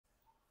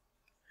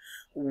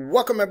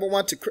Welcome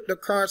everyone to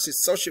Cryptocurrency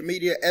Social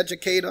Media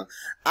Educator.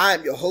 I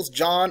am your host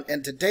John,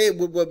 and today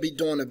we will be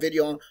doing a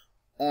video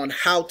on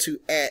how to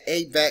add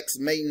Avax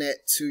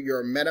MainNet to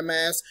your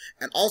MetaMask.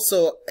 And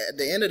also at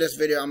the end of this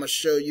video, I'm going to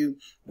show you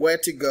where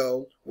to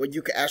go where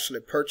you can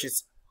actually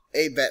purchase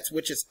Avax,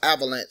 which is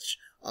Avalanche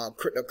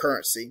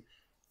cryptocurrency,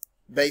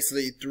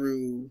 basically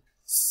through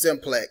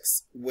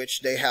Simplex, which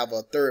they have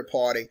a third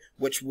party,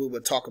 which we will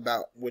talk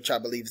about, which I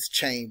believe is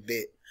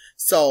ChainID.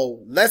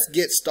 So let's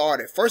get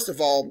started. First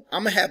of all,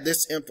 I'm gonna have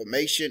this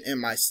information in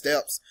my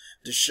steps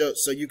to show,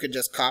 so you can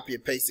just copy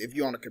and paste it if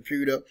you're on a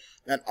computer.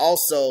 And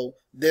also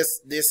this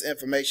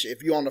information,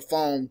 if you're on the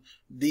phone,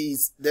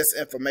 this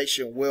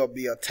information will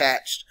be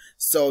attached,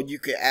 so you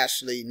can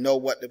actually know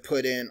what to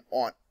put in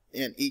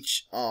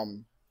each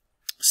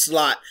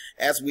slot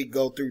as we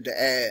go through to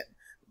add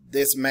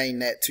this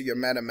MainNet to your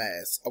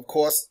MetaMask. Of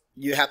course,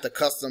 you have to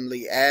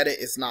customly add it.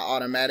 It's not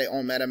automatic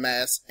on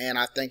MetaMask, and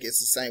I think it's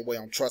the same way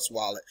on Trust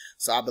Wallet.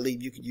 So I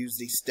believe you can use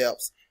these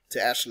steps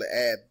to actually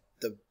add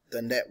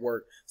the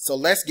network. So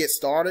let's get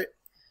started.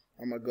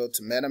 I'm going to go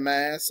to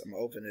MetaMask. I'm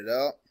going to open it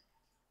up.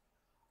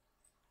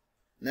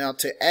 Now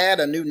to add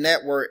a new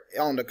network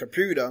on the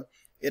computer,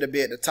 it'll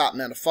be at the top.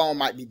 Now the phone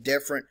might be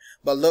different,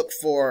 but look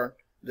for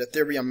the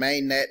Ethereum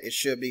MainNet. It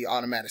should be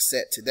automatically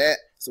set to that.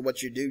 So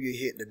what you do, you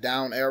hit the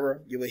down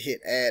arrow. You will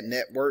hit Add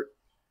Network.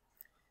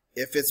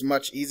 If it's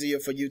much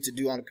easier for you to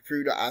do on the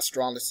computer, I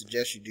strongly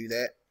suggest you do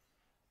that.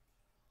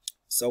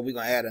 So we're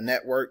going to add a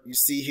network. You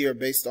see here,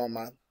 based on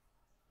my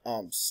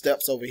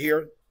steps over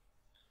here,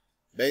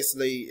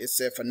 basically it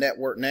said for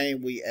network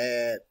name, we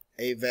add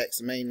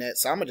Avax MainNet.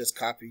 So I'm going to just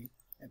copy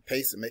and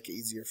paste and make it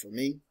easier for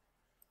me.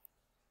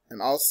 And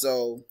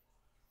also,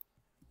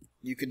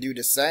 you could do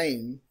the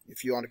same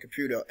if you're on the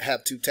computer,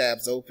 have two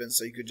tabs open,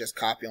 so you could just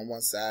copy on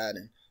one side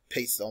and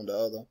paste on the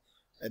other.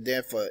 And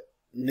then for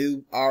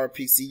new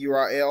RPC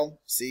URL,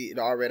 see, it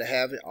already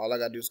have it. All I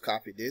gotta do is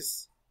copy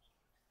this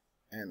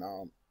and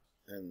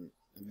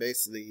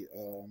basically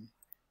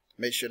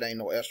make sure there ain't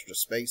no extra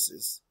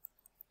spaces.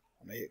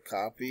 I'm gonna hit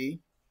copy.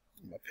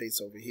 I'm gonna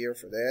paste over here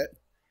for that.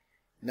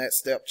 Next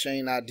step,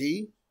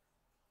 ChainID.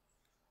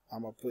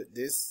 I'm gonna put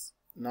this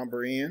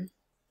number in.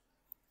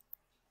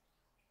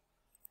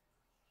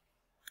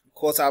 Of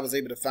course, I was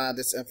able to find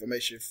this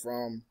information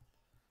from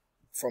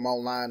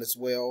online as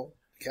well.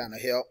 Kind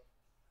of help.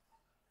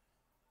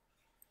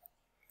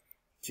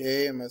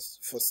 Okay,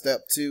 for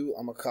step 2,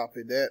 I'm gonna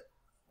copy that.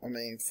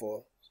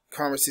 For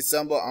currency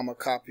symbol, I'm gonna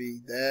copy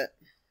that,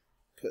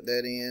 put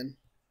that in.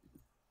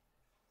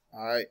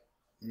 Alright,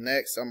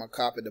 next I'm gonna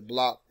copy the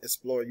block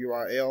explorer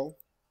URL.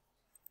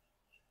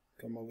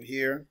 Come over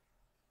here,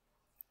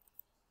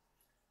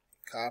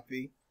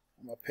 copy.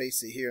 I'm gonna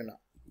paste it here now.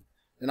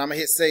 Then I'm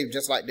gonna hit save,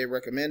 just like they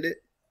recommended.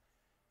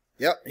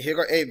 Yep, here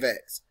go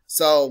Avax.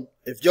 So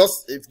if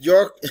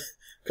your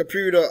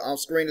computer on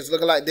screen is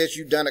looking like this,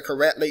 you've done it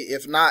correctly.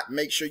 If not,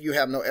 make sure you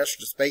have no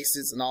extra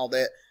spaces and all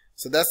that.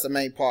 So that's the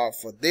main part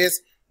for this.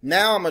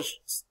 Now I'm going to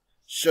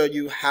show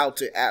you how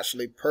to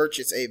actually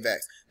purchase Avax.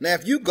 Now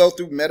if you go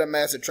through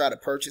MetaMask and try to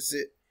purchase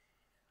it,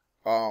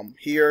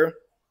 here,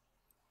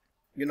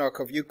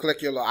 if you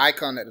click your little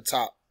icon at the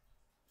top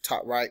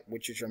right,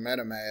 which is your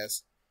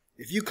MetaMask,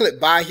 if you click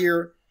buy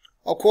here,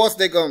 of course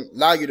they're going to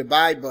allow you to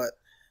buy, but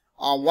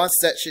on one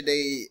section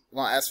they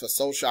going to ask for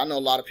social. I know a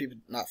lot of people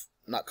not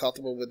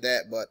comfortable with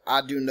that, but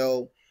I do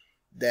know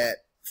that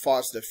far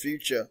as the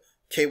future,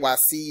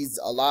 KYCs,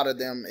 a lot of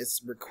them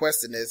is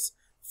requesting this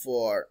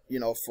for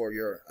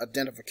your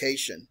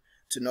identification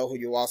to know who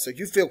you are. So if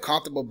you feel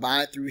comfortable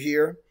buying through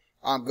here,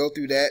 go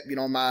through that. If you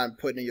don't mind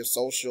putting in your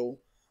social,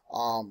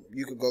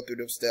 you can go through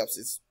those steps.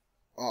 It's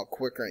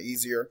quicker and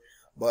easier.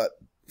 But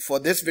for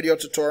this video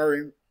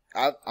tutorial,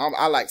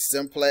 I like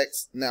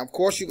Simplex. Now of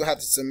course you're gonna have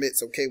to submit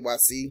some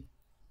KYC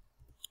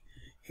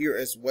here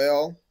as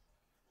well,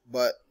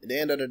 but at the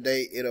end of the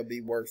day, it'll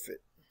be worth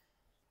it.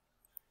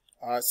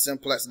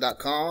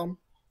 Simplex.com.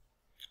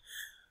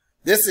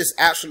 This is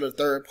actually a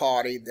third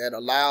party that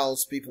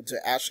allows people to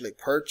actually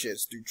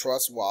purchase through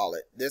Trust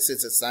Wallet. This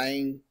is the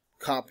same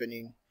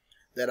company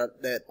that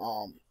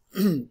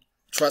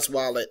Trust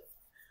Wallet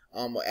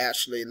will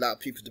actually allow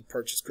people to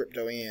purchase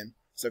crypto in.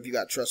 So if you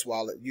got Trust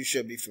Wallet, you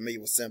should be familiar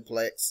with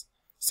Simplex.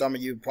 Some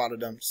of you probably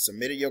done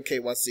submitted your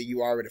KYC.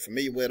 You already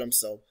familiar with them.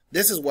 So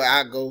this is where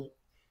I go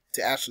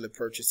to actually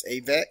purchase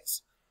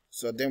Avax.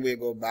 So then we'll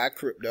go buy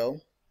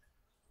crypto.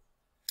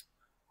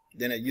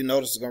 Then you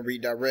notice it's going to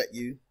redirect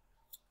you,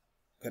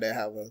 because they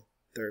have a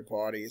third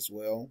party as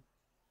well,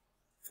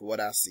 for what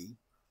I see.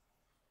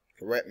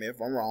 Correct me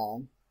if I'm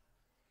wrong.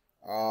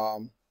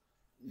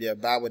 Yeah,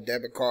 buy with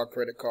debit card,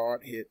 credit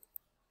card. Hit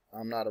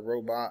I'm not a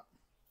robot.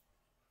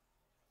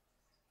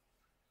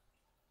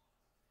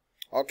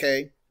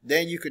 Okay,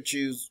 then you could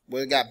choose,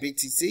 well, it got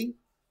BTC.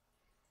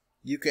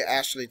 You could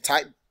actually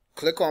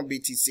click on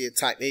BTC and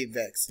type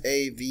Avax,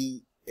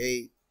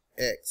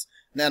 AVAX.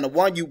 Now the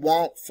one you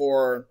want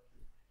for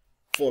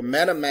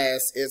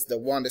MetaMask is the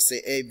one that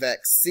say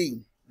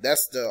Avax-c.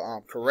 That's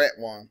the correct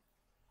one.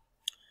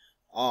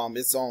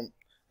 It's on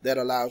that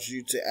allows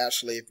you to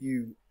actually, if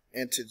you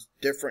into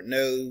different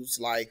nodes,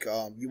 like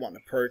you want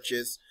to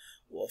purchase.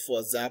 Well, for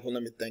example,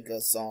 let me think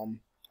of some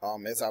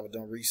as I was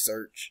doing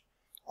research.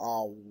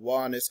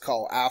 One is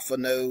called alpha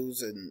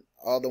nodes, and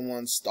other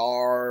one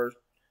star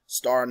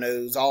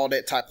nodes, all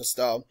that type of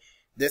stuff.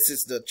 This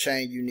is the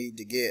chain you need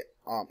to get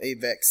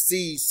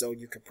Avax-c so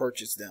you can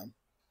purchase them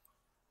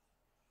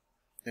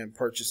and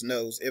purchase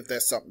nodes if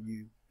that's something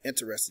you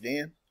interested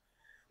in.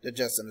 That's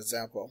just an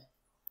example.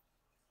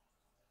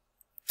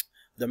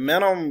 The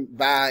minimum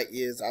buy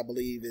is, I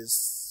believe,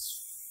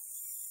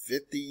 is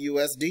 50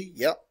 USD.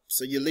 Yep.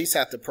 So you at least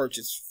have to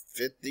purchase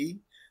 50.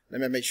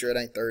 Let me make sure it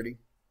ain't 30.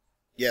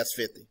 Yes,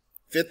 50.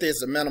 50 is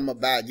the minimum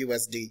buy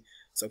USD.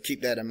 So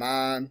keep that in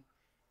mind.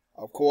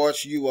 Of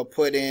course, you will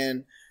put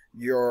in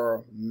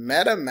your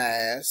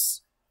MetaMask,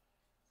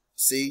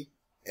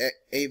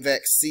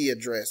 Avax-c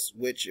address,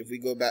 which if we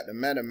go back to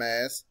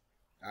MetaMask,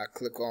 I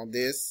click on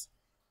this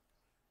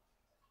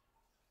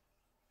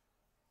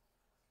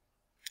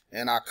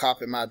and I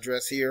copy my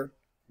address here,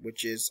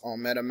 which is on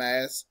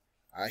MetaMask.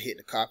 I hit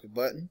the copy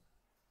button,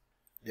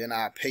 then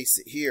I paste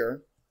it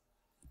here.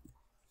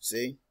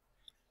 See,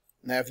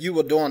 now if you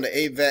were doing the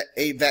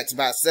Avax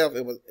by itself,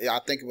 I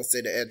think it would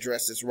say the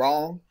address is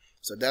wrong.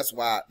 So that's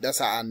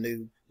how I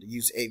knew to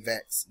use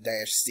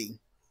Avax-c.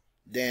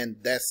 Then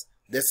this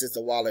is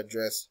the wallet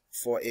address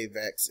for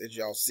Avax, as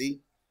y'all see,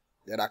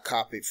 that I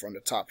copied from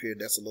the top here.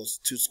 That's a little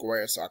too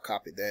square, so I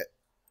copied that.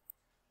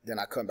 Then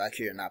I come back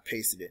here and I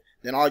pasted it.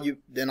 Then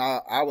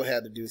all I would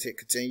have to do is hit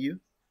continue.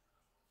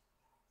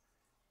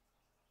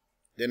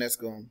 Then it's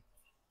going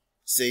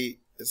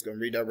to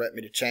redirect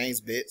me to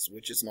ChainID,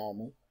 which is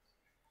normal.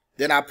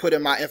 Then I put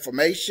in my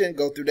information,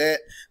 go through that.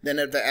 Then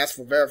if they ask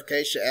for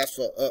verification, ask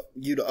for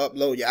you to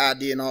upload your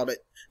ID and all that.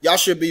 Y'all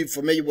should be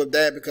familiar with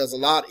that, because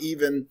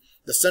even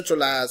the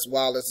centralized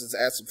wallets is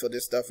asking for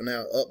this stuff, and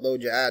they'll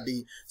upload your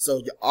ID.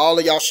 So all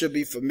of y'all should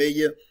be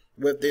familiar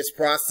with this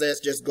process.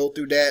 Just go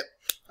through that.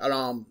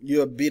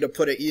 You'll be to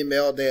put an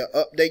email. They'll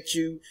update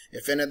you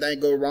if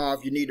anything go wrong,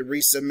 if you need to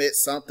resubmit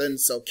something.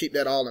 So keep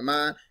that all in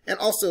mind. And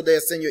also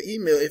they'll send you an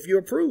email if you're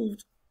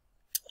approved,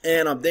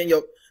 and then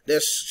they'll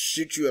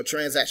shoot you a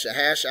transaction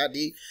hash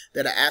ID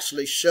that'll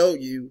actually show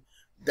you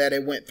that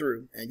it went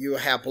through, and you'll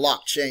have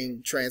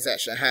blockchain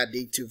transaction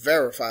ID to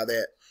verify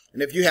that.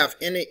 And if you have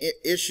any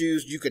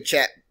issues, you could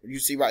chat. You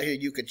see right here,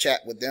 you could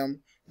chat with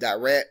them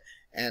direct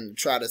and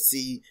try to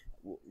see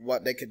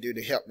what they could do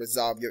to help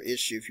resolve your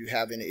issue if you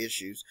have any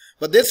issues.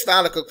 But this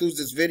finally concludes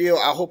this video.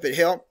 I hope it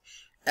helped.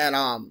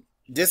 And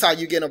this is how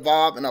you get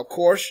involved. And of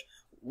course,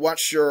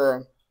 once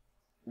your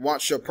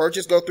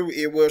purchase go through,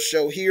 it will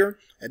show here,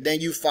 and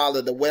then you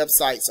follow the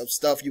websites of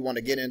stuff you want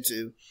to get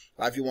into.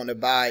 Like if you want to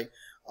buy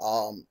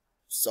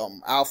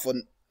some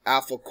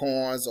alpha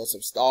coins or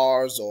some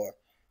stars or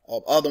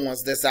other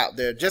ones that's out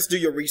there, just do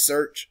your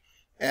research.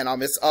 And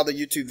it's other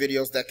YouTube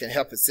videos that can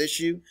help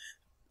assist you.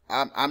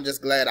 I'm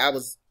just glad I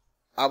was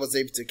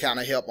able to kind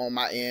of help on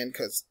my end,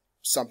 because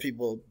some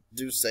people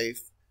do say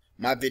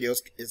my videos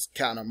is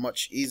kind of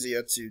much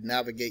easier to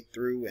navigate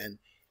through and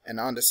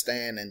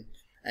understand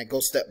and go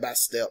step by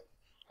step.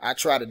 I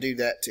try to do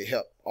that to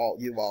help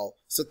you all.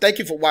 So thank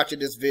you for watching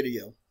this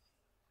video.